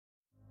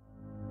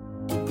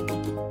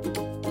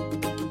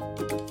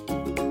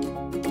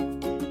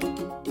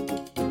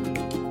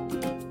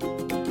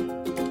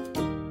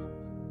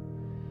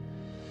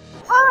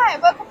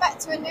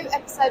to a new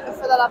episode of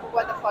For the Love of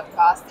Weather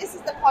podcast. This is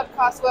the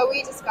podcast where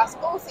we discuss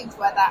all things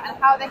weather and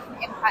how they can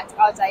impact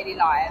our daily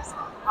lives.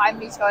 I'm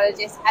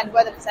meteorologist and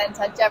weather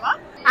presenter Gemma.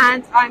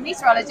 And I'm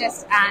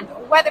meteorologist and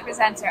weather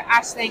presenter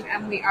Aisling,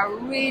 and we are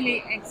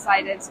really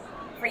excited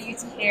for you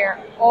to hear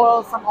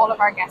from all of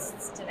our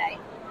guests today.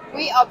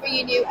 We are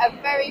bringing you a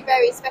very,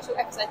 very special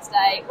episode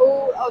today,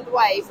 all the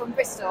way from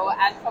Bristol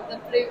and from the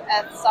Blue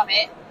Earth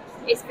Summit.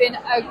 It's been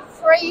a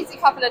crazy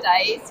couple of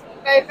days,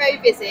 very, very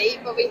busy,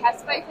 but we have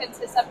spoken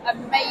to some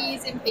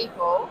amazing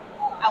people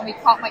and we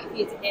can't wait for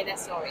you to hear their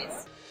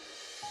stories.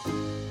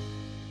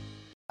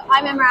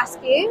 I'm Emma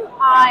Askew.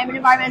 I'm an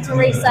environmental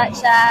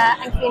researcher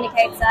and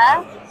communicator,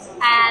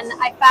 and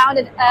I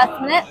founded Earth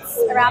Minutes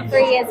around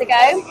 3 years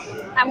ago,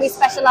 and we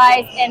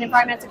specialise in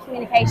environmental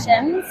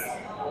communications.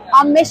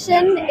 Our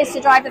mission is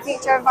to drive the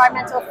future of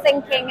environmental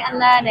thinking and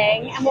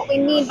learning, and what we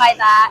mean by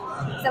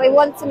that is that we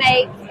want to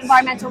make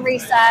environmental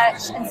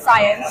research and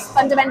science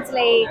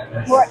fundamentally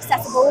more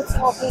accessible to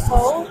more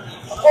people.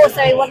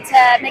 Also, we want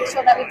to make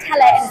sure that we tell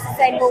it in a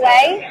sustainable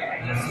way.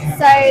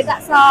 So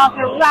that's our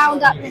kind of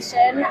round-up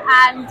mission,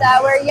 and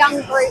we're a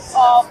young group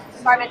of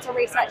environmental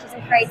researchers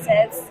and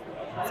creatives.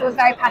 So we're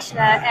very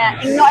passionate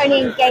in not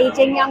only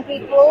engaging young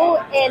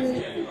people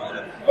in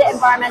the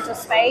environmental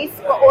space,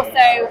 but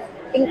also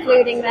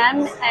including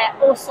them at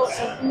all sorts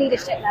of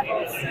leadership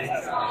levels.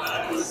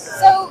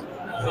 So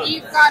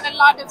you've got a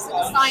lot of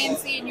sort of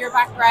sciencey in your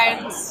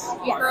background.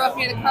 You grew up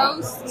near the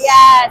coast.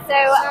 Yeah.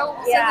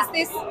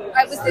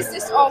 Was this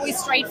just always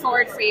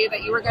straightforward for you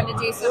that you were going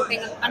to do something,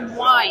 and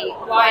why?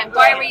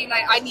 Why were you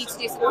like, I need to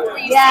do something? What were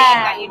you saying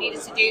that you needed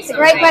to do it's something?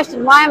 a great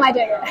question. Why am I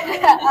doing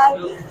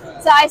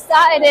it? So I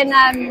started in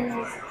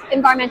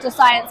environmental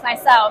science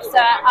myself. So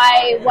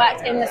I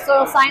worked in the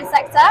soil science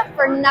sector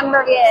for a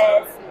number of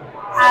years.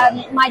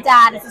 My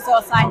dad is a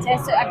soil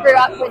scientist, so I grew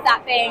up with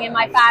that being in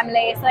my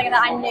family, something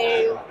that I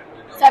knew.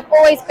 So I've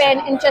always been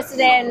interested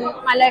in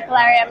my local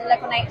area and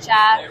local nature.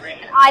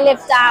 And I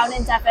live down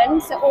in Devon,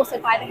 so also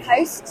by the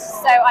coast.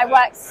 So I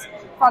worked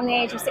from the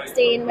age of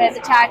 16 with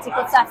a charity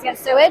called Surf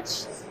Against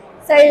Sewage.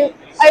 So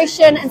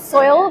ocean and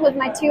soil was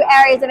my two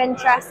areas of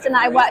interest, and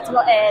I worked a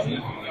lot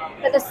in.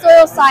 But the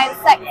soil science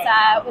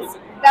sector was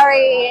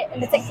very, in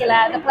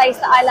particular, the place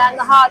that I learned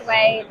the hard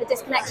way, the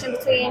disconnection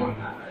between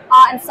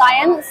art and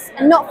science,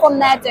 and not from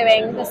their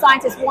doing. The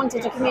scientists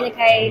wanted to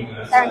communicate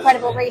their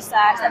incredible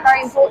research, their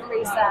very important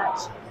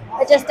research,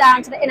 but just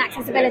down to the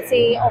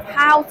inaccessibility of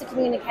how to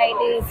communicate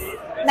these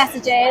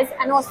messages,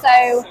 and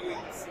also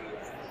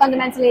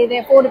fundamentally the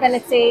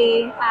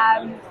affordability,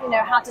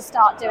 how to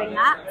start doing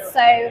that.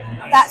 So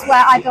that's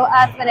where I built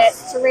Earth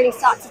Minutes, to really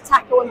start to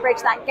tackle and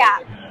bridge that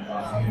gap.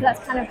 So that's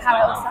kind of how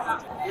it all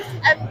started.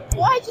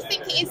 Why do you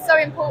think it is so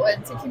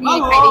important to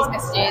communicate these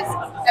messages,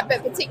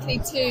 but particularly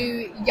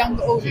to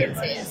younger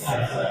audiences?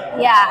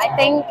 Yeah, I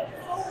think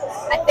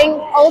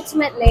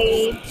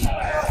ultimately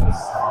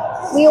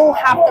we all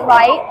have the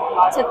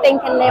right to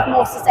think and live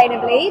more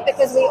sustainably,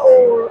 because we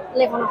all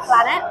live on a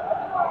planet.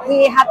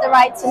 We have the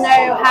right to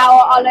know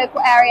how our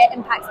local area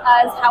impacts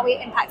us, how we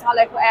impact our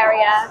local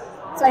area.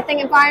 So I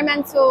think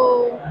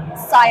environmental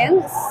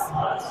science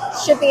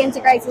should be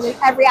integrated in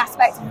every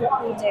aspect of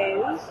what we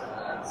do.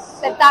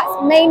 But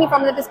that's mainly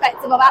from the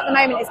perspective of, at the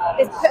moment,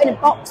 is put in a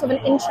box of an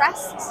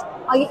interest.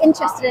 Are you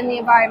interested in the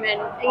environment?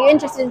 Are you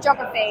interested in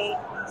geography?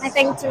 And I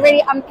think to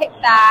really unpick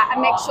that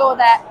and make sure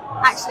that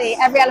actually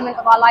every element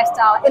of our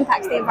lifestyle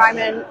impacts the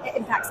environment, it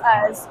impacts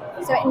us.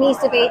 So it needs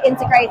to be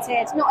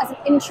integrated, not as an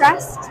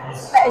interest,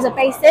 but as a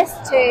basis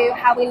to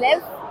how we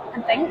live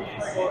and think.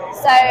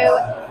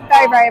 So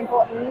very, very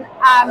important.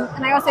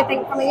 And I also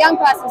think from a young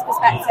person's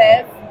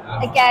perspective,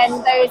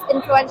 again, those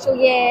influential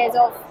years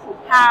of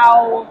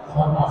how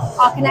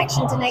our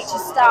connection to nature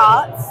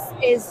starts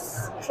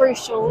is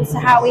crucial to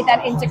how we then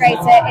integrate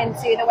it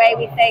into the way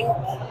we think,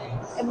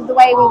 and the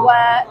way we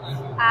work,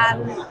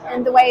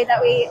 and the way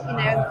that we,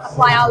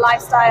 apply our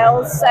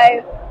lifestyles.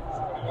 So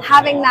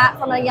having that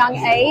from a young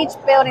age,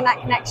 building that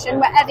connection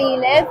wherever you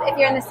live. If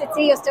you're in the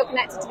city, you're still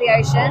connected to the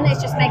ocean.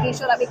 It's just making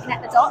sure that we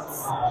connect the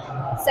dots.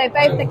 So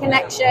both the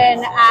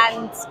connection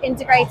and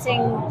integrating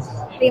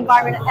the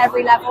environment at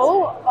every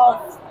level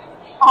of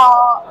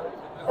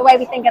the way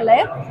we think and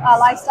live, our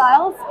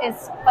lifestyles,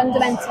 is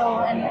fundamental,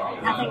 and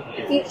I think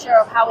the future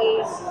of how we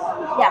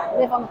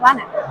live on the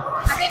planet.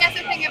 I think that's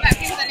the thing about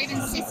people that live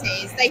in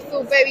cities. They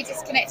feel very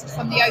disconnected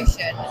from the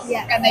ocean,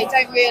 and they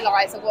don't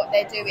realise that what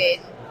they're doing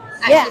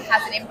actually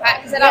has an impact.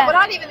 Because they're like, well,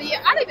 I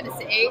live in a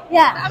city,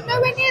 I'm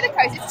nowhere near the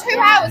coast. It's 2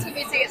 hours for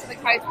me to get to the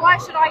coast. Why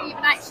should I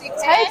even actually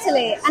care?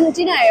 Totally. And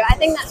I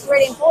think that's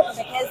really important,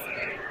 because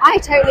I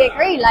totally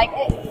agree. Like,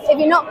 if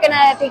you're not going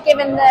to be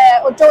given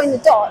or join the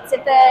dots,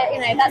 if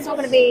that's not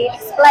going to be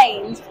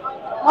explained,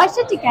 why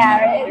should you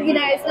care?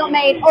 It's not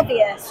made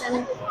obvious.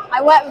 And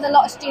I work with a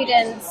lot of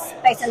students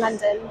based in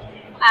London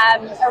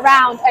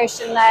around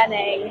ocean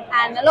learning,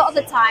 and a lot of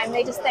the time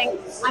they just think,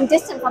 I'm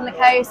distant from the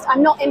coast,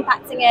 I'm not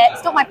impacting it,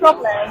 it's not my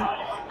problem.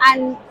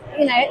 And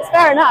you know, it's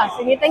fair enough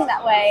if you think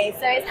that way.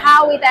 So it's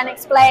how we then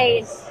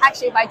explain,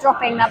 actually by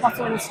dropping that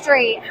bottle in the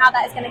street, how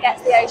that is going to get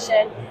to the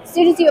ocean. As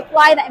soon as you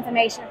apply that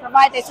information and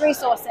provide those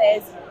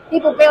resources,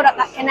 people build up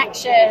that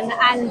connection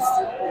and,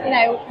 you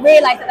know,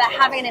 realise that they're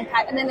having an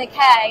impact, and then they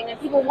care. You know,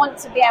 people want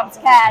to be able to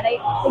care. They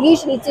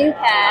usually do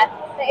care.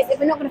 But if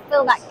we're not going to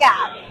fill that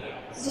gap,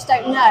 we just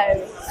don't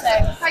know. So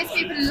most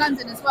people in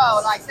London as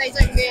well, like they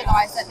don't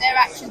realise that their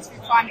actions through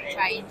climate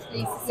change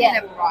leads to sea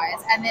level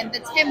rise, and then the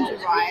Thames will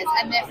rise,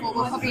 and therefore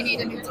we'll probably need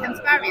a new Thames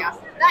barrier.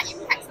 That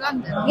impacts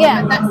London.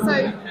 Yeah.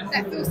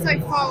 That feels so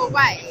far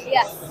away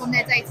from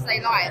their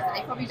day-to-day lives, and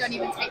they probably don't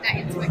even take that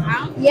into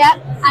account. Yeah,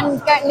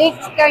 and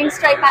going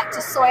straight back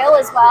to soil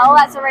as well.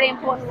 That's a really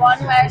important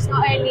one, where it's they're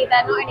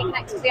not only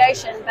connected to the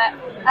ocean, but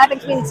urban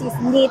communities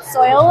need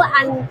soil,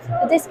 and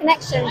the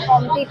disconnection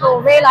from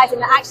people realising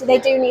that actually they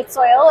do need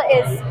soil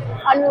is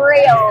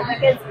unreal,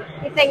 because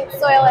you think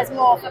soil is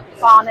more for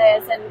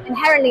farmers, and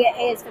inherently it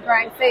is for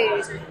growing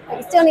food, but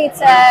you still need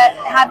to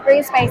have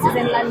green spaces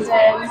in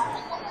London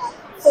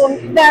for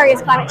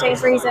various climate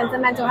change reasons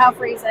and mental health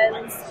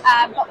reasons,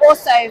 but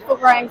also for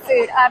growing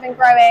food. Urban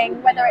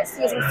growing, whether it's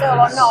using soil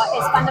or not,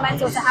 is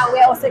fundamental to how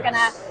we're also going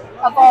to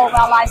evolve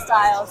our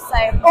lifestyles.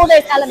 So all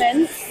those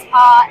elements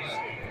are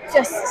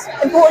just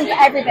important for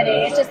everybody.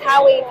 It's just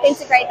how we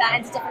integrate that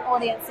into different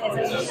audiences and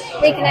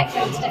reconnect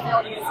them to different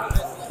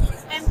audiences.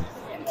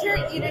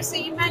 You know, so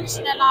you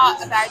mentioned a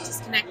lot about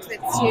disconnect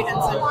with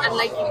students, and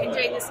like you've been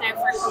doing this now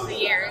for a couple of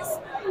years.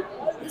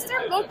 Is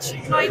there much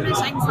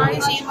climate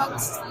anxiety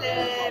amongst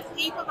the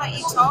people that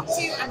you talk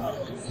to, and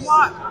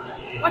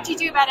what do you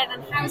do about it,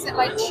 and how has it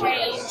like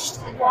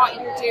changed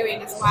what you're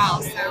doing as well?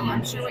 So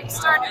I'm sure what you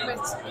started with,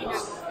 you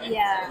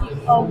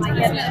know, oh my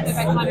goodness,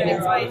 a little bit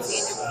about climate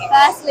anxiety.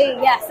 Firstly,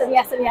 yes and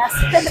yes and yes.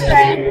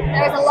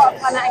 There is a lot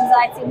of climate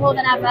anxiety, more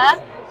than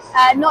ever.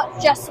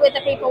 Not just with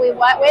the people we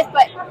work with,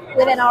 but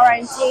within our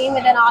own team,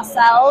 within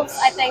ourselves.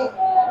 I think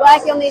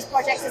working on these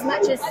projects, as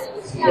much as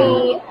we,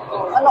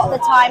 a lot of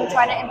the time,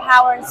 trying to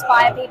empower and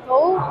inspire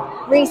people,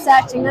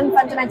 researching them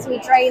fundamentally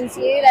drains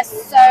you. There's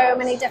so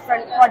many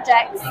different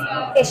projects,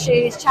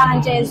 issues,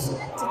 challenges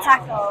to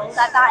tackle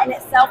that in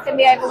itself can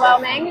be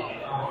overwhelming.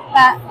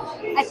 But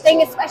I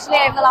think especially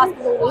over the last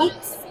couple of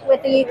weeks,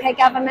 with the UK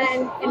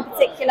government in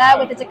particular,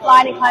 with the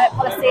decline in climate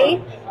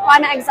policy,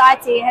 climate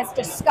anxiety has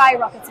just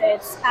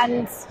skyrocketed, and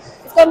it's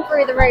gone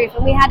through the roof.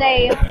 And we had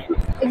a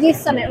youth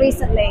summit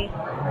recently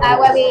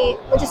where we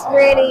were just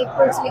really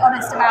brutally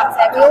honest about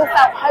it. We all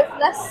felt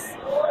hopeless,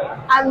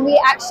 and we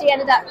actually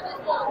ended up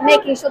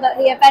making sure that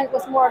the event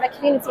was more of a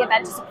community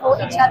event to support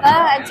each other,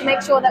 and to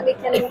make sure that we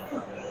can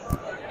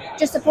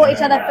just support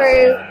each other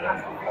through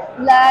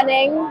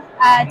learning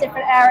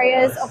different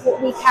areas of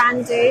what we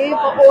can do,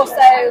 but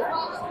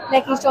also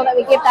making sure that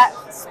we give that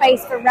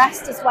space for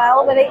rest as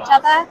well with each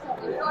other.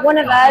 One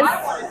of us,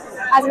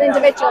 as an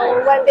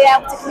individual, won't be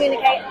able to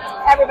communicate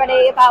to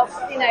everybody about,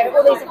 you know,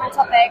 all these different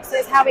topics, so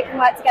it's how we can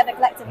work together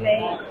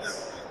collectively.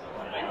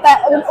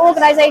 But an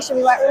organisation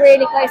we work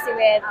really closely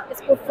with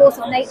is called Force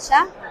of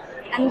Nature,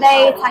 and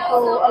they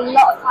tackle a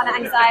lot of climate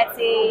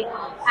anxiety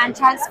and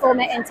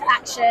transform it into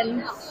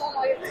action,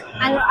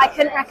 and I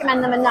couldn't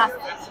recommend them enough.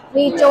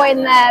 We join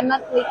their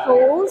monthly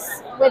calls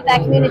with their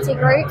community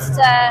groups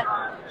to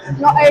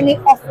not only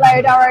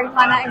offload our own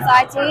climate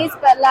anxieties,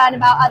 but learn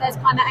about others'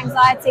 climate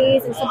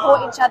anxieties and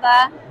support each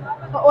other.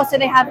 But also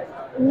they have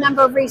a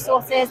number of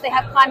resources. They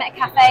have climate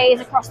cafes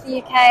across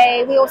the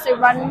UK. We also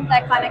run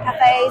their climate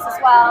cafes as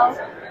well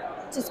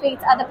to speak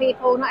to other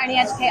people, not only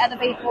educate other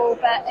people,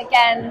 but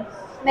again,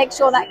 make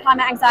sure that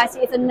climate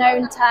anxiety is a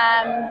known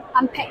term,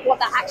 unpick what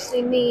that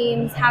actually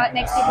means, how it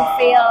makes people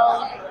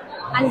feel,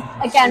 and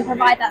again,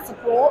 provide that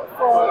support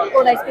for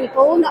all those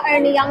people, not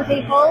only young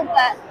people,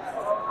 but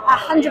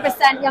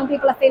 100% young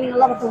people are feeling a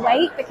lot of the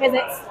weight, because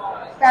it's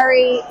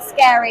very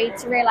scary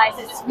to realise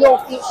it's your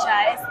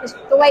future.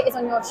 The weight is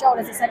on your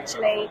shoulders,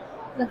 essentially.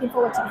 Looking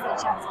forward to the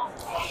future.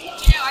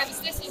 You know, I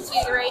was listening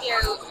to the radio,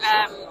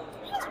 I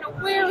don't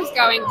know where I was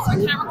going, so I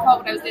can't recall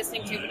what I was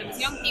listening to, but it was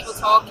young people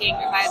talking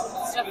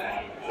about stuff,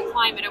 the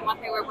climate and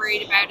what they were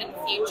worried about in the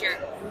future.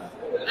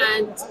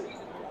 And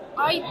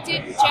I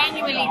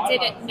genuinely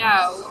didn't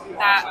know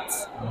that,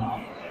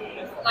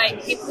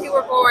 like, people who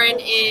were born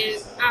in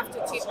after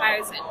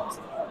 2000,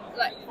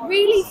 like,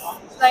 really,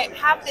 like,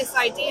 have this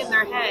idea in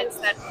their heads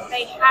that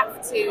they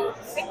have to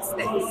fix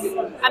this,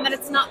 and that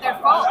it's not their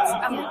fault,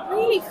 and they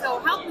really feel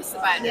helpless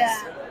about it.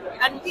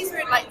 And these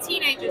were like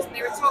teenagers, and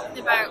they were talking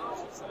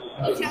about,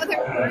 you know, they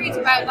were worried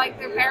about like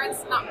their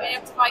parents not being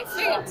able to buy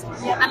food,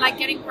 and like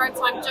getting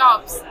part-time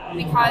jobs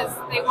because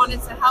they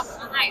wanted to help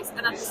in the house,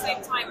 and at the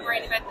same time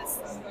worried about this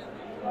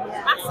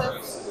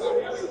massive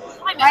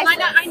climate.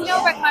 And I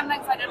know about climate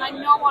anxiety, and I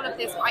know all of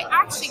this, but I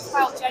actually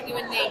felt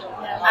genuinely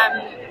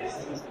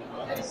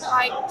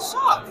like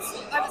shocked.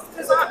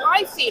 Because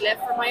I feel it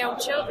for my own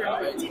children.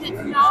 I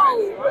didn't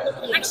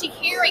know. Actually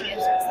hearing it,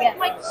 it's like, oh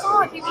my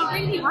God, people are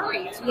really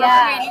worried.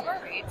 Really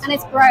worried. And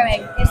it's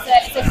growing.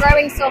 It's a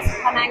growing source of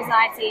climate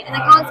anxiety. And I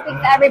can't speak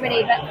for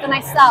everybody, but for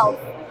myself,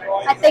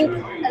 I think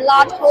a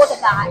large cause of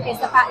that is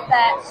the fact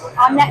that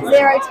our net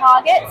zero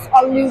targets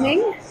are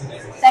looming.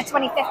 So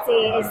 2050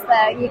 is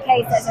the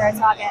UK's net zero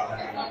target.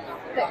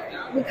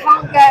 But we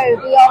can't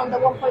go beyond the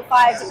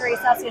 1.5 degrees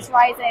Celsius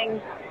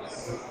rising.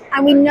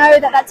 And we know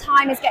that that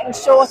time is getting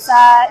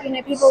shorter. You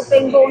know, people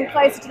being born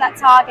closer to that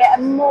target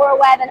are more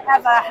aware than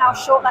ever how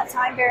short that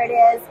time period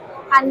is.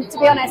 And to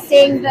be honest,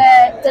 seeing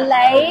the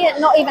delay,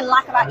 not even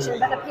lack of action,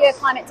 but the pure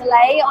climate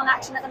delay on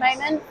action at the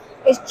moment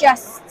is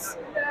just,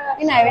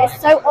 you know,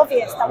 it's so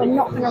obvious that we're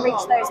not going to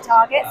reach those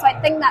targets. So I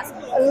think that's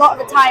a lot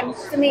of the time,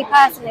 for me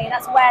personally,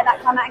 that's where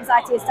that climate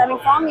anxiety is stemming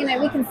from. You know,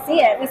 we can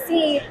see it. We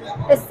see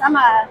this summer,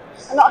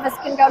 a lot of us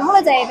can go on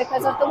holiday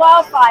because of the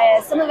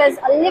wildfires. Some of us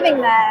are living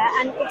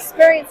there and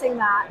experiencing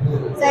that.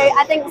 So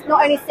I think it's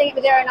not only seeing it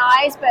with your own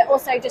eyes, but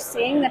also just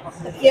seeing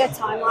the pure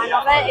timeline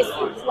of it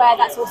is where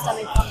that's all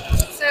stemming from.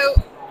 So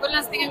one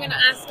last thing I'm going to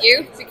ask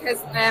you,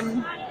 because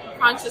I'm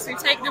conscious we've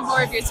taken up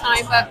more of your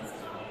time, but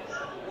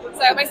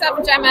so myself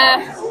and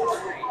Gemma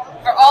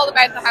are all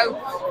about the hope,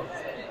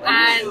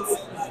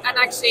 and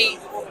actually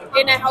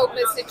in a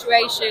hopeless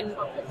situation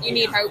you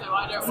need hope.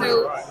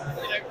 So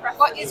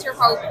what is your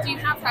hope? Do you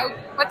have hope?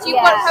 What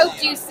hope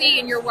do you see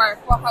in your work?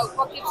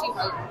 What gives you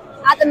hope?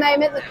 At the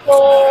moment, the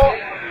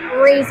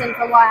core reason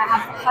for why I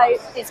have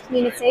hope is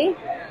community.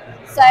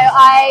 So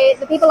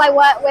the people I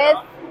work with,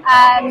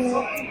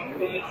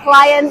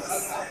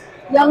 clients,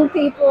 young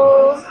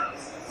people,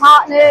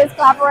 partners,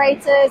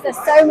 collaborators, there's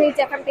so many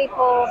different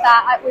people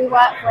that we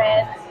work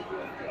with.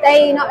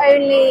 They not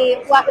only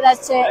work with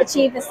us to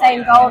achieve the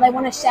same goal, they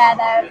want to share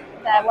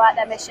their work,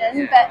 their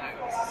mission, but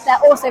they're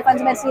also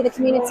fundamentally the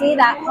community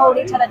that hold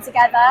each other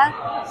together,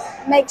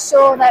 make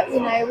sure that, you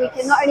know, we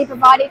can not only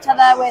provide each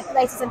other with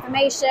latest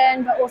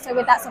information, but also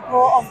with that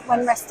support of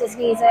when rest is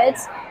needed,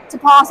 to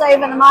pass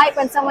over the mic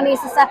when someone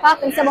needs to step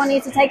up and someone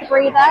needs to take a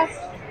breather.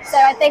 So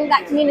I think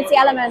that community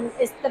element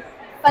is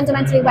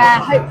fundamentally where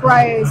hope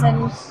grows,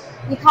 and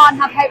you can't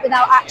have hope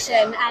without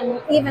action.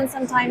 And even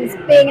sometimes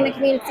being in a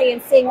community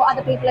and seeing what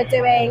other people are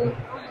doing,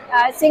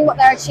 seeing what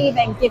they're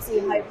achieving gives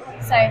you hope.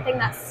 So I think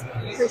that's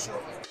crucial.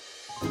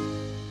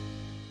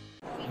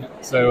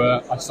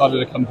 So I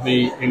started a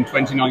company in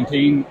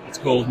 2019. It's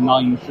called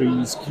 9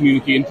 Trees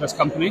Community Interest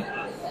Company,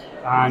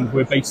 and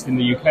we're based in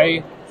the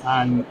UK,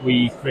 and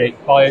we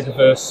create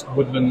biodiverse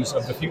woodlands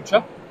of the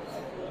future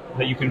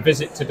that you can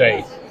visit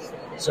today.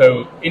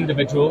 So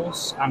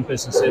individuals and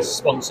businesses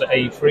sponsor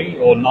a tree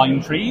or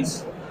 9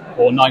 trees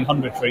or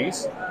 900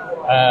 trees,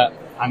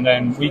 and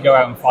then we go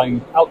out and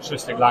find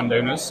altruistic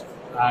landowners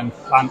and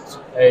plant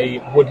a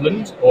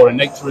woodland or a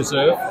nature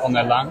reserve on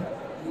their land,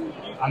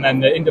 and then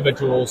the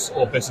individuals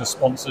or business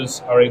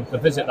sponsors are able to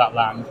visit that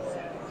land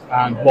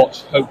and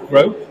watch hope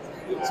grow.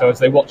 So as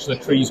they watch the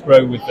trees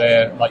grow with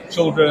their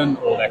children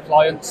or their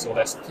clients or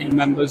their team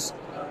members,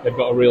 they've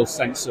got a real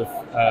sense of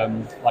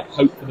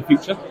hope for the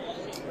future.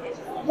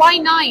 Why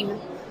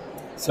 9?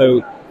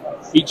 So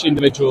each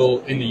individual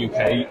in the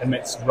UK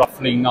emits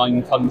roughly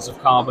 9 tons of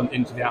carbon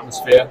into the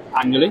atmosphere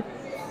annually,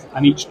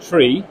 and each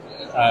tree,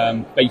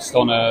 based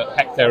on a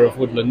hectare of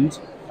woodland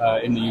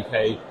in the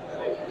UK,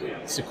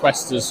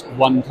 sequesters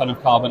 1 ton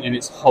of carbon in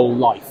its whole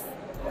life.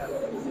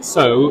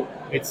 So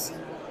it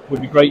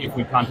would be great if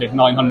we planted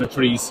 900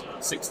 trees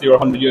 60 or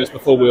 100 years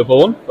before we were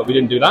born, but we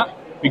didn't do that.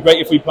 It'd be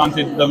great if we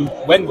planted them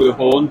when we were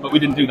born, but we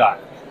didn't do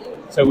that.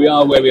 So we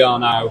are where we are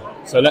now.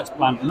 So let's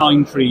plant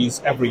 9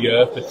 trees every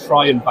year to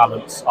try and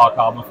balance our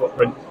carbon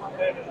footprint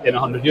in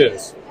 100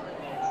 years.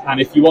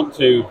 And if you want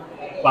to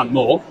plant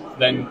more,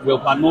 then we'll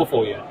plant more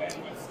for you.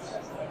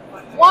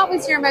 What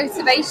was your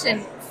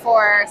motivation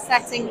for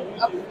setting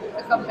up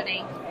the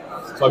company?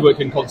 So I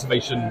worked in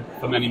conservation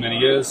for many, many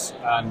years,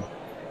 and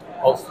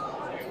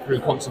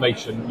through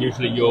conservation,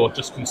 usually you're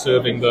just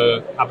conserving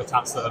the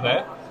habitats that are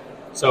there.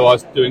 So I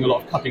was doing a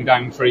lot of cutting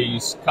down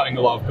trees, cutting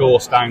a lot of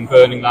gorse down,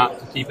 burning that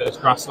to keep it as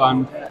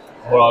grassland,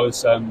 or I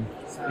was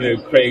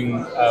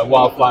creating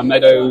wildflower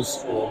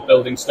meadows or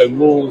building stone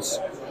walls.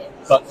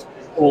 But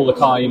all the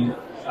time,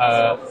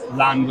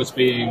 land was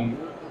being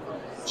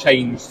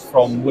changed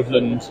from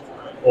woodland,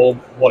 or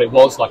what it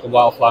was, like a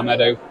wildflower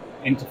meadow,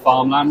 into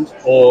farmland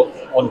or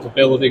onto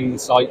building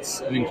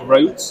sites and into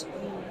roads.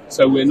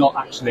 So we're not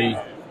actually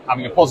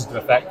having a positive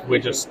effect, we're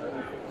just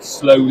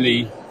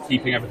slowly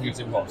keeping everything as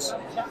it was.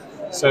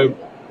 So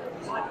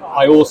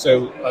I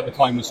also, at the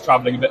time, was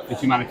travelling a bit for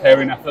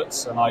humanitarian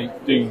efforts, and I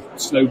do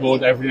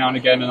snowboard every now and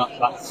again, and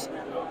that's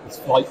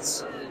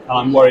flights, and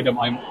I'm worried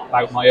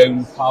about my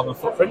own carbon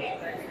footprint.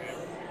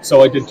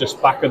 So I did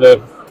just back of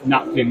the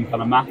napkin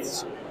kind of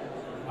maths,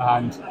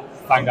 and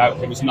found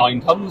out it was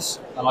 9 tons,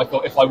 and I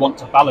thought if I want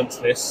to balance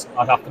this,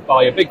 I'd have to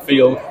buy a big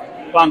field,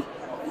 plant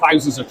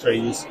thousands of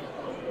trees,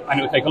 and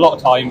it would take a lot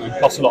of time and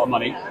cost a lot of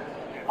money.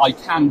 I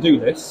can do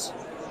this.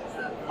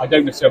 I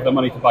don't necessarily have the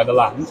money to buy the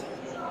land,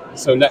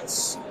 so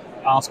let's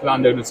ask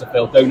landowners if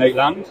they'll donate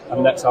land,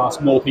 and let's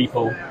ask more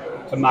people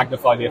to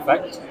magnify the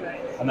effect.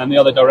 And then the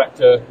other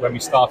director, when we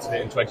started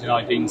it in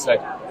 2019,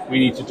 said we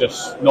need to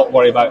just not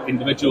worry about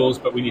individuals,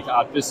 but we need to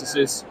add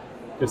businesses,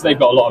 because they've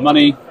got a lot of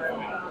money,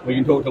 We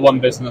can talk to one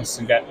business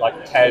and get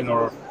like 10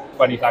 or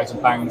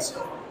 20,000 pounds.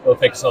 It'll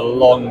take us a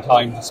long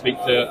time to speak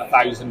to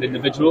 1,000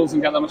 individuals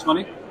and get that much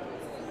money.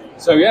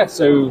 So yeah,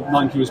 so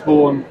 90 was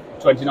born,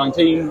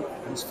 2019.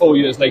 It's 4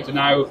 years later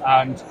now,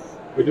 and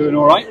we're doing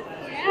all right.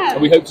 Yeah.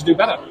 And we hope to do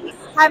better.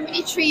 How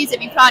many trees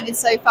have you planted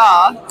so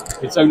far?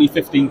 It's only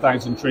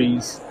 15,000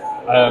 trees,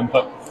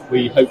 but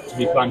we hope to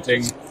be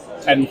planting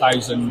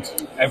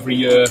 10,000 every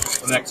year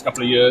for the next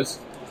couple of years,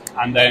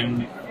 and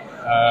then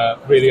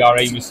really our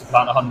aim is to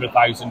plant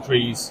 100,000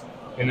 trees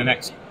in the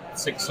next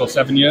 6 or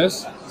 7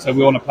 years. So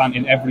we want to plant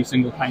in every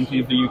single county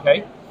of the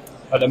UK.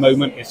 At the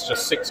moment it's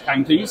just 6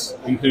 counties,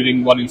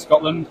 including one in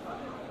Scotland,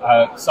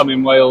 some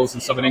in Wales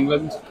and some in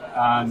England,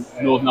 and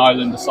Northern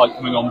Ireland, a site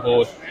coming on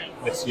board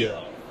this year.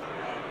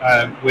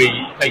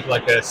 We take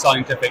like a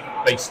scientific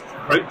based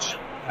approach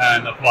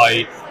and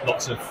apply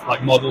lots of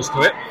like models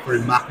to it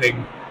through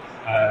mapping,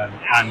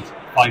 and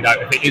find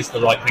out if it is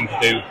the right thing to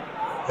do.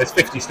 There's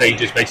 50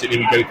 stages basically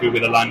we go through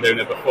with a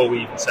landowner before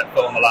we even set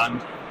foot on the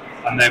land,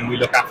 and then we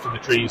look after the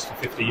trees for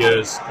 50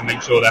 years to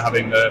make sure they're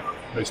having the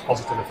most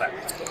positive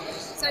effect.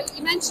 So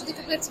you mentioned a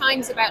couple of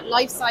times about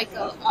life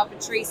cycle of a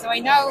tree. So I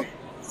know,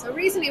 so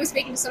recently I was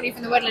speaking to somebody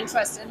from the Woodland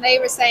Trust, and they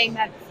were saying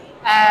that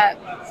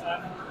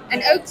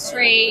an oak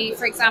tree,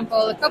 for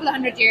example, a couple of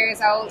 100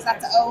 years old,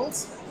 that's old,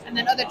 and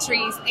then other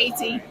trees,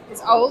 80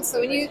 is old.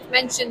 So when you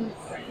mentioned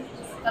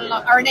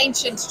or an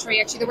ancient tree,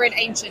 actually the word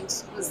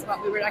ancient was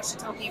what we were actually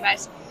talking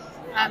about.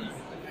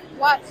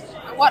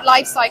 What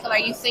life cycle are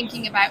you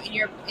thinking about in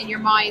your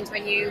mind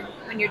when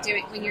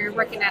you're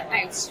working that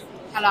out?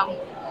 How long?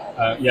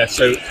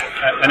 So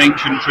an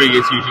ancient tree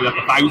is usually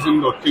like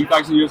 1,000 or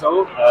 2,000 years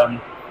old, and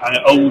an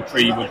old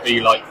tree would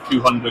be like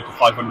 200 to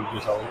 500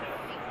 years old.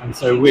 And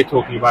so we're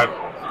talking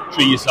about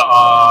trees that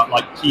are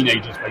like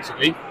teenagers,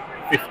 basically,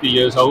 50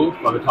 years old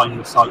by the time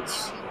the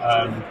site's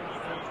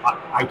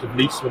out of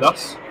lease with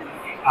us.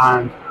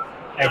 And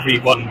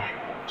everyone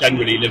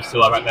generally lives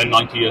till about they're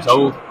 90 years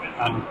old,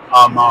 and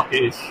our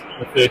market is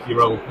the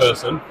 30-year-old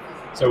person.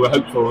 So we're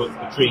hopeful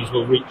that the trees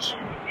will reach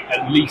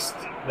at least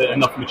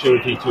enough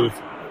maturity to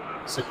have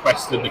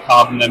sequestered the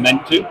carbon they're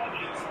meant to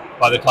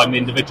by the time the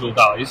individual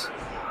dies.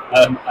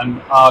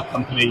 And our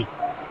company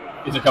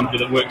is a company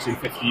that works in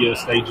 50-year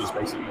stages,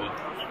 basically.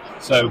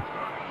 So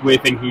we're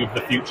thinking of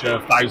the future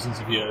of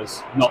thousands of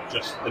years, not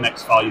just the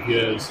next 5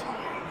 years.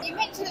 You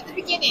mentioned at the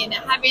beginning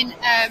having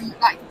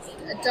like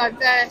a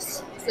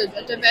diverse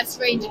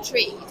range of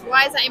trees.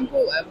 Why is that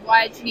important?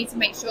 Why do you need to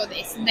make sure that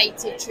it's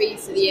native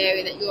trees to the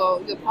area that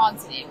you're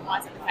planting in? Why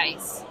is that the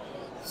case?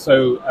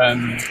 So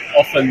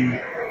often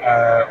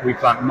we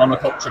plant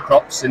monoculture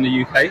crops in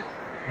the UK,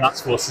 and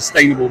that's for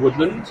sustainable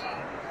woodland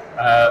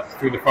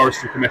through the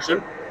Forestry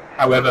Commission.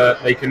 However,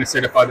 they can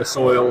acidify the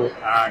soil,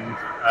 and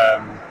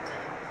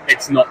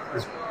it's not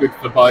as good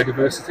for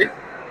biodiversity.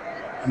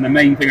 And the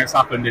main thing that's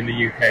happened in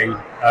the UK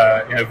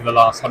over the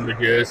last 100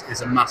 years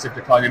is a massive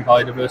decline in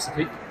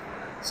biodiversity.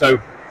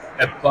 So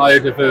a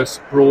biodiverse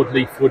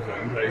broadleaf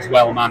woodland that is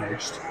well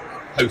managed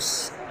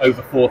hosts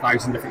over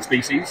 4,000 different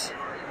species,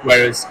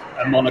 whereas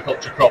a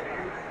monoculture crop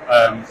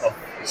of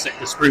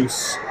Sitka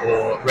spruce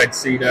or red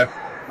cedar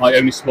might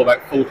only support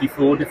about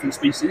 44 different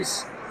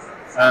species.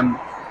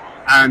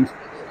 And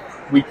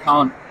we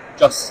can't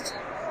just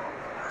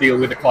deal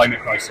with the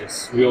climate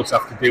crisis. We also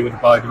have to deal with the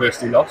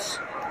biodiversity loss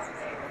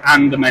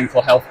and the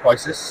mental health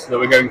crisis that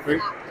we're going through.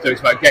 So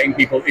it's about getting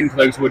people into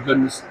those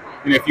woodlands.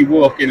 You know, if you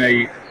walk in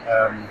a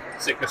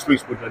Sitka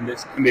spruce woodland,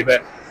 it can be a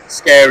bit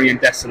scary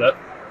and desolate,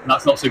 and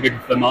that's not so good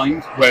for the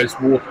mind. Whereas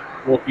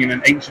walking in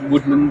an ancient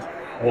woodland,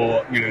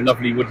 or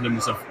lovely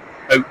woodlands of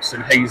oaks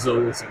and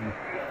hazels and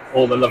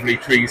all the lovely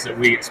trees that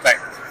we expect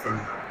from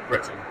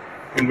Britain,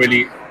 can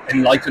really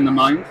enlighten the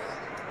mind.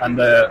 And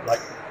the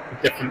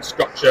different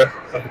structure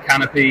of the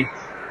canopy,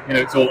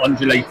 it's all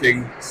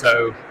undulating.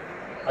 So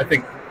I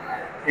think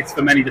it's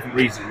for many different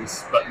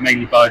reasons, but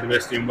mainly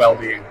biodiversity and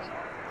well-being.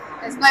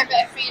 There's no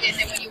better feeling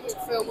than when you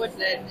walk through a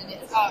woodland and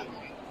it's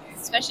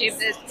especially if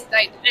there's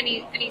like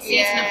any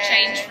season of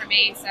change for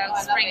me. So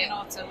spring and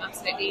autumn,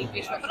 absolutely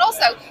beautiful. But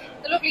also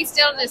the lovely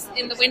stillness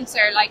in the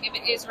winter, like if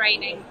it is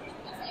raining,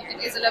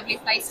 it is a lovely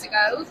place to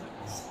go.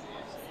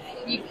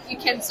 You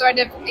can sort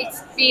of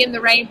be in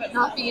the rain but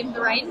not be in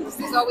the rain, because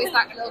there's always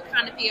that little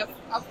canopy of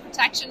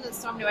protection that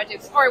somebody would do,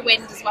 or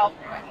wind as well,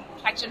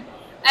 protection.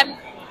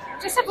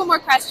 Just have one more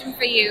question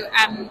for you.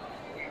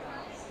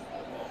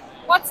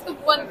 What's the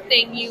one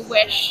thing you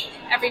wish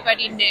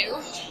everybody knew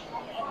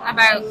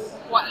about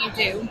what you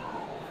do?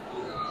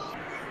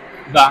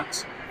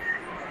 That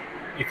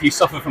if you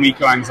suffer from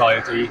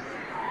eco-anxiety,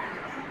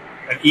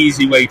 an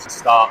easy way to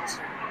start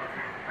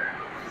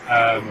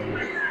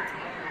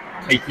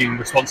taking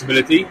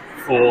responsibility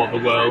for the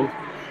world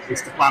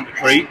is to plant a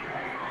tree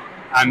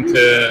and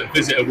to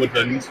visit a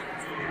woodland,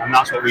 and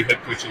that's what we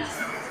hope to achieve.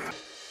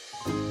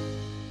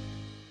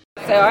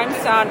 So I'm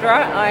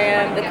Sandra. I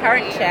am the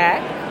current chair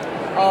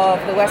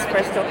of the West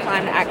Bristol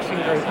Climate Action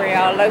Group. We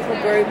are a local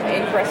group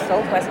in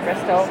Bristol, West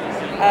Bristol,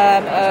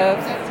 of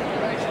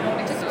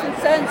just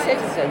concerned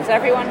citizens.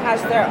 Everyone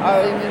has their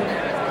own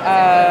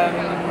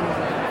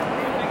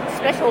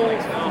special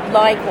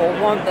like or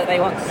want that they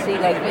want to see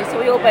locally. So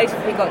we all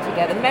basically got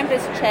together.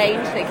 Members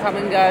change, they come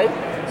and go.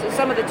 So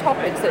some of the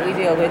topics that we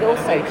deal with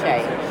also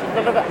change. A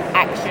lot of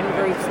action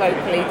groups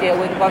locally deal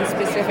with one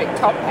specific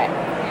topic,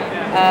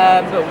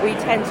 but we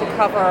tend to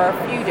cover a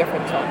few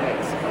different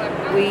topics.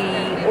 We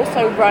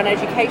also run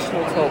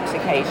educational talks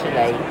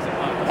occasionally,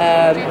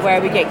 where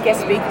we get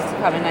guest speakers to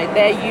come in.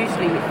 They're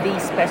usually the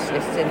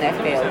specialists in their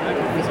field.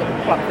 We sort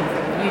of pluck them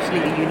from usually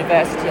the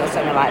university or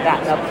something like that,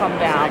 and they'll come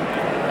down.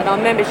 And our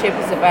membership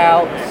is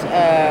about,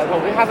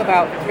 we have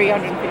about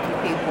 350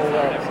 people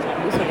that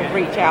we sort of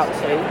reach out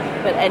to,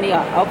 but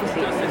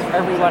obviously it's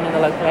everyone in the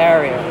local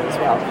area as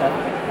well. But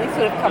they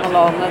sort of come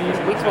along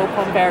and we talk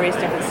on various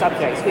different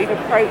subjects. We've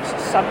approached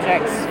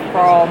subjects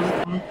from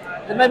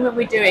the moment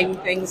we're doing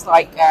things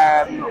like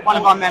one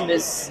of our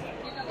members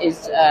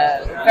is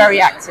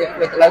very active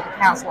with the local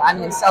council and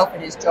himself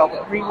in his job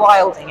at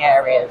rewilding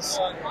areas.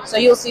 So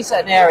you'll see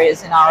certain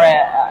areas in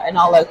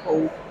our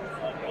local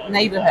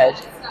neighbourhood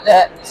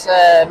that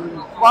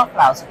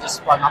wildflowers have just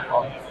sprung up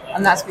on,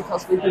 and that's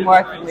because we've been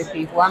working with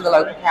people and the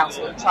local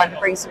council and trying to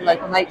bring some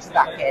local nature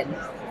back in,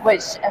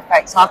 which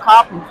affects our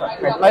carbon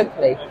footprint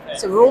locally.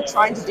 So we're all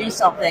trying to do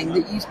something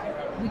that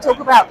we talk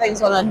about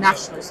things on a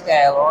national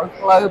scale or a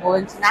global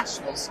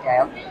international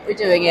scale. We're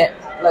doing it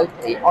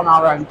locally on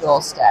our own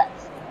doorstep.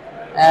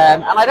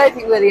 And I don't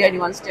think we're the only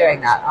ones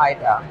doing that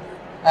either.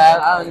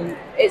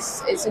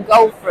 It's a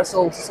goal for us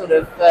all to sort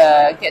of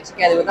get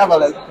together with other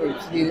local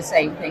groups to do the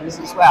same things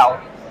as well.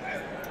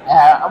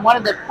 And one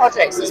of the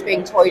projects that's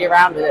being toyed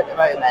around with at the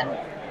moment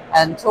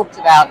and talked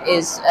about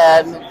is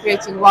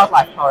creating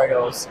wildlife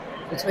corridors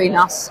between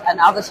us and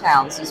other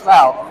towns as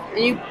well.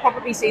 And you've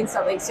probably seen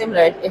something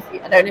similar.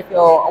 I don't know if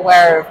you're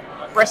aware of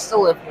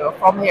Bristol, if you're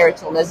from here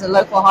at all. There's a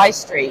local high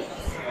street,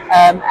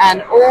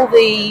 and all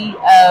the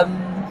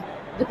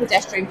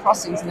pedestrian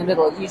crossings in the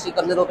middle have usually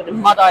got a little bit of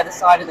mud either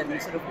side of them. You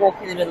sort of walk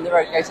in the middle of the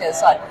road, go to the other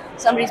side.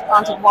 Somebody's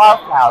planted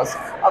wildflowers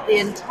up the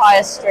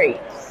entire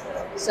street.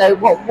 So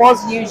what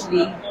was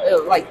usually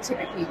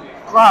typically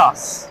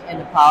grass in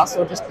the past,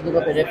 or just a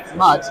little bit of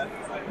mud,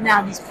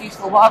 now these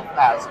beautiful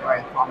wildflowers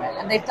growing from it.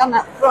 And they've done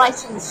that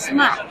right in the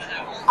smack,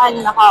 bang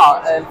in the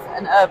heart of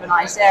an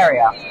urbanised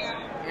area.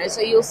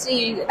 So you'll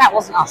see, that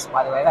wasn't us,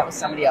 by the way, that was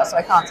somebody else, so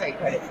I can't take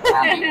credit for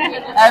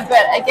that.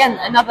 But again,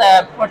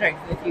 another project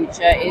for the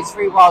future is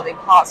rewilding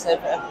parts of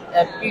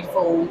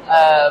beautiful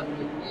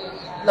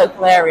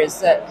local areas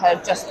that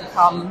have just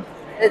become,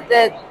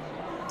 they're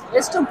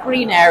still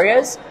green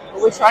areas,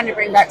 but we're trying to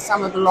bring back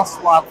some of the lost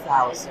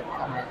wildflowers that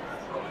come in.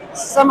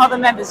 Some other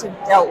members have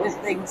dealt with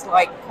things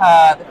like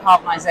the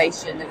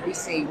carbonisation that we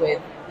see with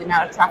the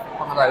amount of traffic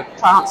on the road,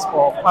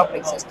 transport,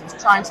 public systems,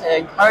 trying to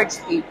encourage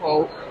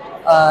people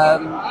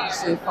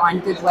to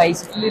find good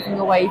ways of moving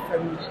away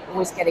from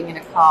always getting in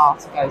a car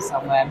to go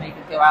somewhere, maybe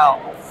go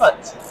out on foot,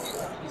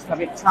 use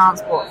public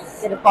transport,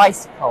 get a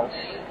bicycle,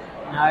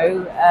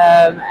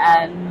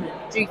 and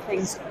do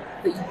things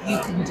that you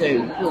can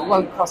do that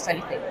won't cost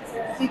anything.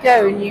 If you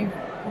go and you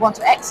want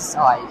to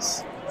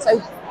exercise,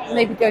 so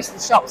maybe go to the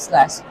shops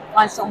less,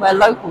 find somewhere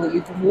local that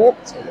you can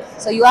walk to,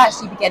 so you'll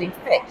actually be getting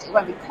fit. It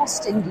won't be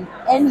costing you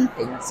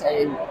anything, so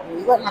you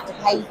won't have to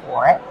pay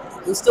for it.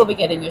 You'll still be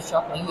getting your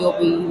shopping, you'll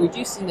be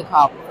reducing the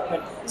carbon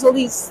footprint. There's all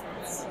these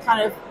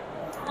kind of,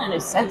 I don't know,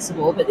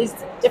 sensible, but these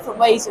different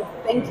ways of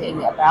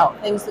thinking about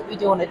things that we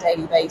do on a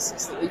daily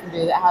basis that we can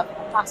do that have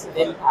a massive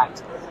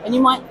impact. And you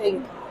might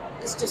think,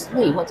 it's just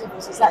me, what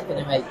difference is that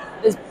going to make?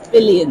 There's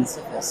billions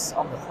of us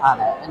on the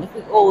planet, and if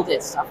we all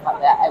did stuff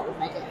like that, it would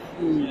make a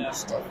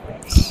huge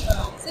difference.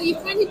 So you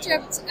kind of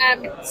jumped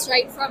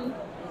straight from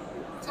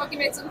talking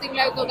about something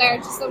local there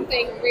to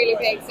something really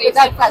big. So you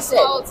went from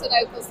small to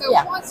local. So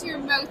what's your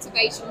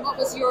motivation? What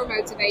was your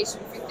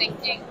motivation for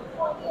thinking?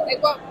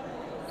 Like, what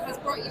has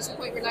brought you to the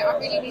point where I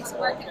really need to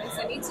work at this,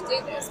 I need to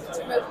do this? What's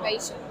your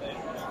motivation?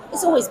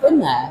 It's always been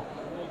there.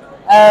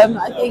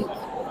 I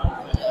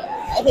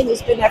think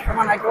it's been there from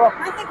when I grew up.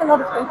 And I think a lot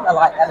of people are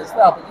like that as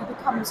well, but you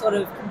become sort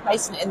of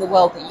complacent in the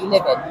world that you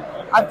live in.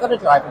 I've got a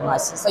driving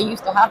licence. I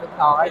used to have a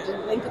car. I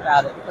didn't think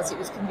about it because it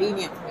was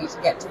convenient for me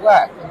to get to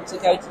work and to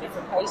go to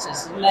different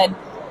places. And then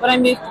when I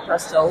moved to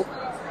Bristol,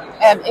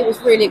 it was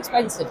really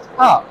expensive to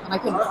park and I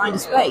couldn't find a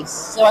space.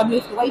 So I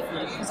moved away from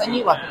it because I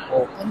knew I could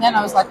walk. And then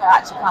I was like, I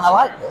actually kind of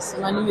like this.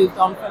 And I moved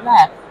on from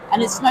there.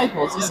 And it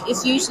snowballs.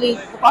 It's usually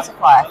the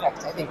butterfly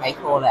effect, I think they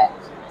call it.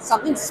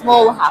 Something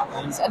small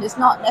happens, and it's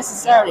not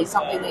necessarily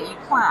something that you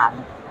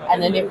plan, and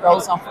then it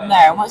rolls on from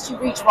there. And once you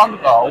reach one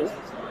goal,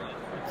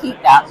 keep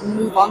that and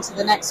move on to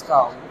the next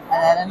goal,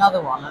 and then another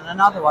one, and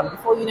another one.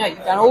 Before you know it,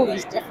 you've done all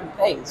these different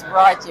things,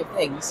 variety of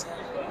things,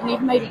 and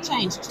you've made a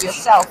change to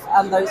yourself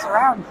and those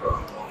around you.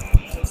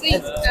 So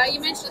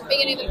you mentioned at the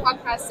beginning of the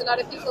podcast, a lot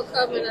of people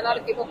come and a lot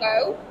of people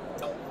go.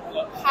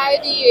 How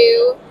do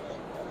you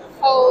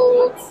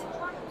hold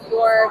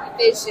your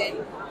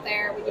vision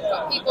there when you've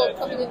got people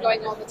coming and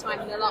going all the time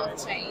and a lot of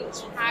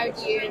change? How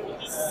do you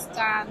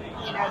stand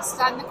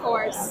the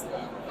course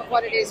of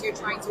what it is you're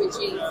trying to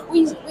achieve?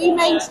 We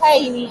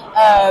maintain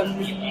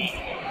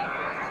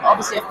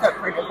obviously a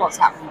footprint of what's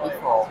happened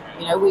before.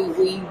 You know, we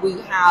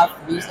have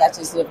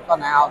newsletters that have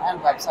gone out and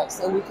websites,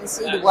 so we can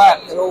see the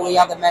work that all the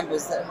other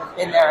members that have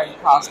been there in the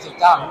past have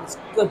done. It's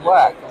good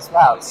work as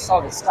well, it's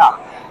solid stuff.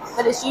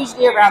 But it's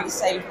usually around the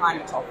same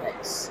kind of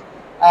topics.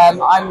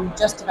 I'm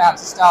just about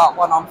to start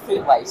one on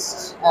food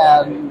waste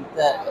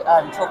that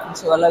I'm talking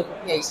to a local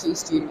PhD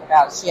student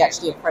about. She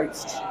actually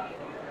approached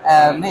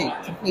me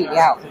completely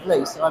out of the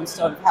blue, so I'm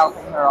sort of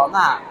helping her on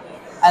that.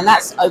 And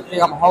that's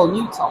opening up a whole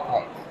new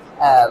topic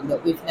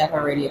that we've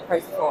never really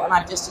approached before. And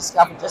I've just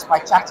discovered, just by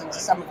chatting to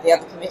some of the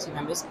other committee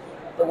members,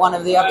 that one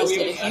of the others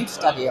did a huge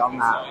study on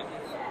that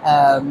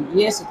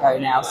years ago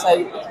now.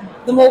 So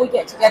the more we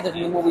get together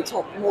and the more we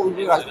talk, the more we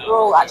realise we're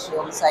all actually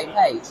on the same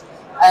page.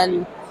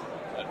 And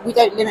we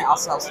don't limit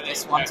ourselves to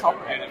just one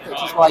topic,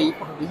 which is why you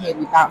probably hear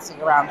me bouncing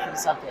around from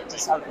subject to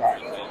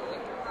subject.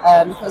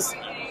 Because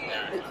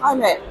the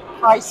climate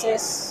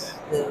crisis,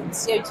 the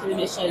CO2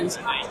 emissions,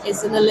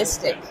 is an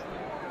holistic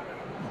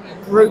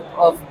group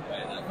of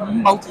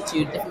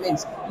multitude of different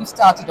things. You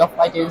started off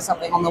by doing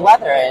something on the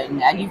weather,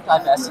 and you've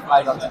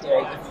diversified onto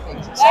doing different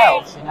things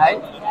yourselves, you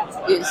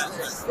know.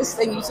 It's this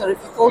thing, you sort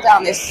of fall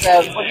down this,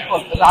 what do you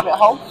call it, the rabbit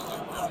hole?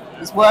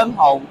 This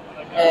wormhole.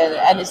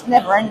 And it's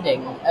never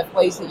ending of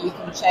ways that you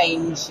can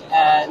change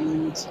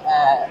and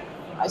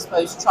I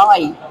suppose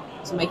try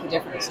to make a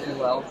difference in the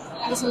world.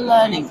 It's a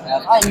learning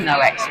curve. I'm no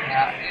expert,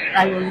 and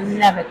I will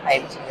never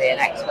claim to be an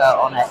expert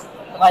on it,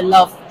 but I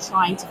love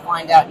trying to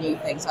find out new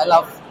things. I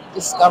love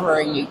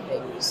discovering new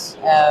things.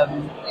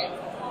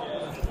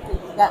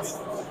 That's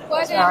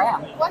where I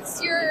am. What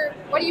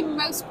are you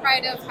most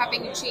proud of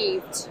having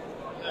achieved?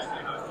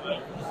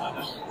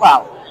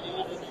 Well,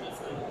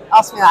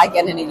 ask me that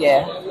again in a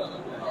year.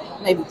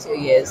 Maybe 2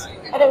 years.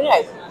 I don't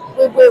know.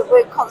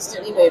 We're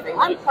constantly moving.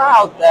 I'm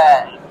proud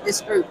that this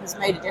group has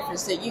made a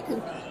difference, that you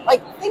can,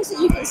 like, things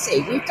that you can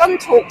see. We've done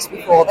talks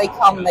before, they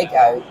come, they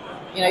go.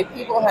 You know,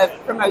 people have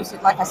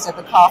promoted, like I said,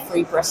 the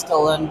car-free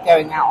Bristol and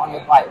going out on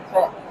your bike.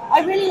 But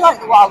I really like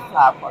the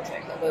wildflower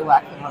project that we're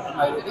working on at the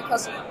moment,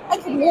 because I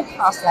can walk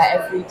past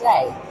that every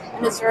day.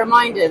 And it's a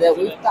reminder that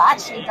we've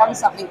actually done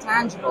something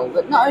tangible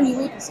that not only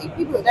we can see,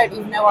 people that don't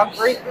even know our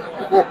group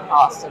can walk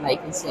past and they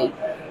can see.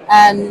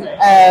 And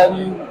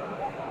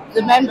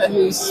the member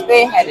who's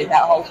spearheaded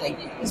that whole thing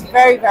is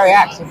very, very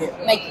active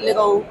at making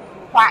little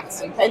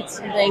plaques and prints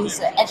and things,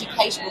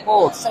 educational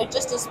boards. So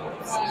just as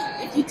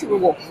if you two were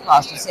walking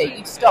past, you see it,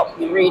 you'd stop,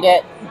 you read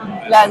it,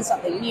 learn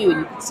something new,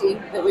 and you can see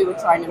that we were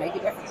trying to make a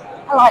difference.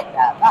 I like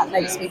that. That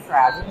makes me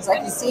proud, because I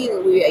can see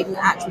that we made an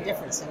actual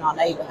difference in our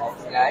neighbourhood,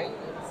 you know.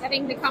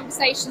 Getting the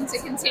conversation to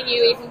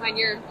continue even when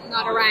you're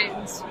not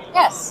around.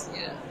 Yes.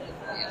 Yeah.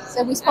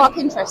 So we spark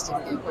interest in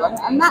people,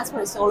 and that's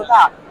what it's all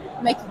about.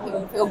 Making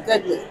people feel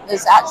good that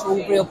there's actual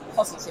real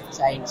positive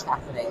change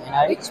happening, you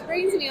know. Which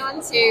brings me on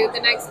to the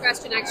next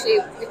question, actually,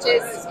 which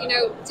is, you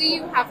know, do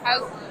you have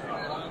hope?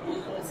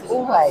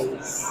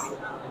 Always.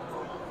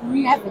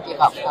 Never give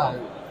up hope.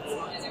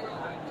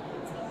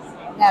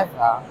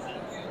 Never.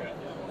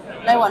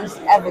 No one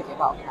should ever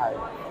give up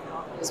hope.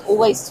 There's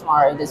always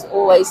tomorrow, there's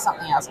always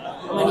something else.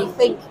 And when you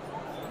think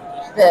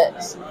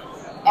that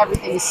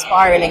everything is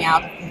spiralling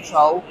out of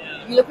control,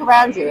 you look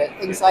around you at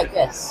things like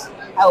this,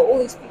 how all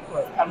these people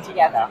have come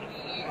together.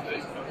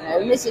 You know,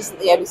 and this isn't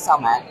the only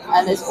summit,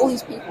 and there's all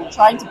these people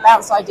trying to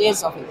bounce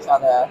ideas off each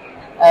other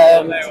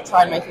to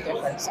try and make a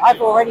difference.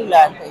 I've already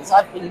learned things.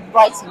 I've been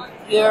writing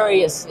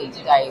furiously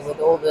today with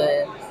all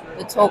the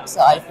talks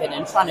that I've been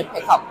in, trying to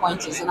pick up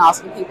pointers and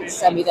asking people to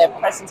send me their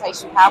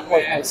presentation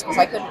PowerPoint notes, because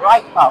I couldn't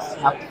write fast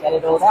enough to get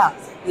it all down.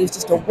 It was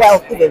just a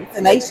wealth of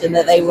information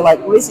that they were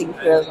like whizzing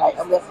through, like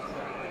on the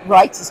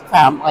writer's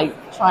cramp, like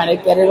trying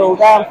to get it all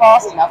down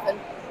fast enough. And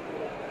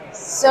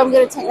so I'm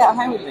going to take that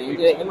home with me and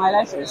do it in my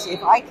leisure and see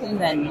if I can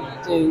then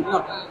do,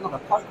 not a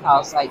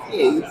podcast like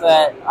you,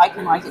 but I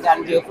can write it down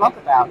and do a blog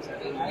about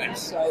it, you know,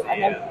 so,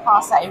 and then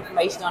pass that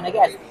information on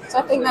again. So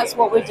I think that's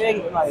what we're doing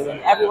at the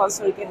moment. Everyone's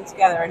sort of getting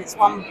together, and it's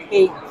one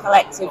big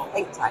collective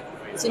think tank.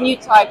 It's a new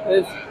type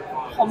of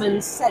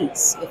common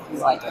sense, if you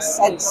like, a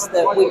sense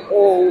that we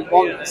all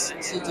want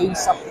to do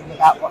something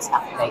about what's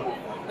happening,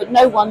 but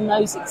no one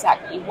knows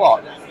exactly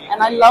what.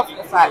 And I love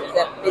the fact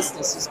that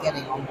business is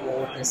getting on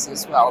board this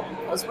as well,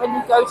 because when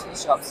you go to the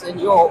shops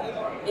and you're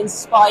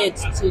inspired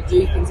to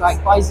do things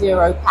like buy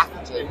zero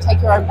packaging,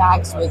 take your own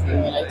bags with you,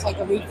 you know, take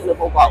a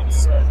refillable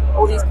box,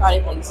 all these kind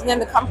of things. And then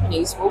the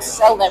companies will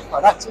sell their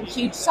product in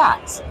huge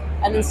sacks,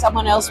 and then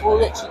someone else will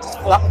literally just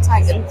fill up a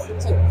tank. And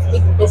so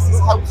big business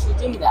helps you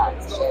do that,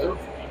 actually.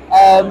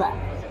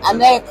 And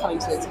they're coming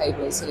to the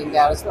table and sitting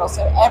down as well,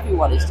 so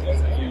everyone is doing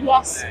it. And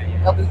yes,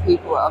 there'll be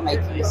people that are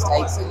making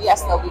mistakes, and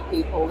yes, there'll be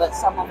people that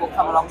someone will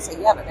come along and say,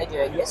 yeah, but they're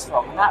doing this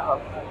wrong and that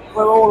wrong.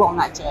 We're all on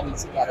that journey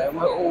together, and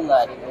we're all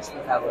learning as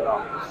we go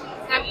along.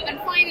 And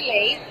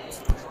finally,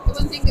 the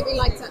one thing that we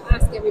like to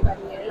ask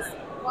everybody is,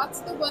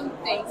 what's the one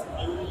thing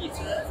that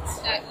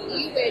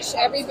you wish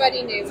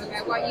everybody knew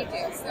about what you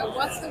do? So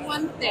what's the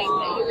one thing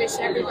that you wish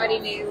everybody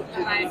knew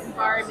about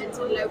environment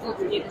and local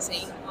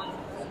community?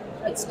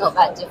 It's not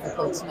that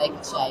difficult to make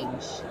a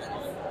change.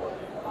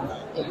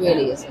 It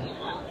really isn't.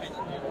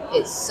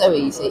 It's so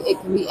easy.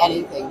 It can be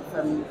anything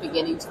from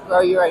beginning to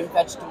grow your own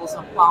vegetables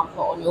on a plant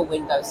pot on your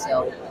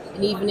windowsill.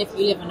 And even if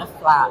you live in a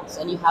flat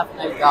and you have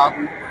no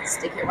garden,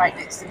 stick it right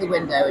next to the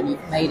window and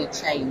you've made a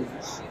change.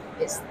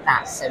 It's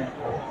that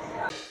simple.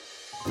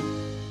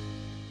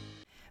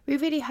 We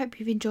really hope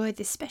you've enjoyed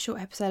this special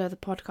episode of the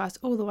podcast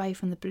all the way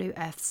from the Blue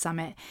Earth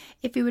Summit.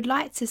 If you would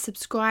like to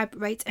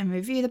subscribe, rate and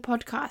review the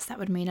podcast, that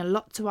would mean a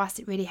lot to us.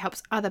 It really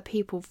helps other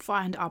people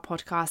find our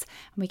podcast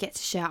and we get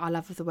to share our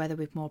love of the weather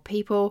with more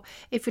people.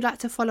 If you'd like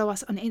to follow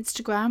us on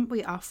Instagram,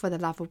 we are For the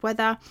Love of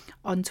Weather.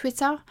 On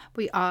Twitter,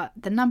 we are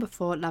the number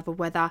 4 Love of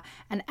Weather.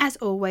 And as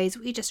always,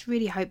 we just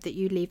really hope that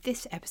you leave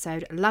this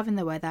episode loving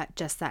the weather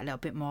just that little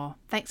bit more.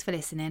 Thanks for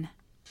listening.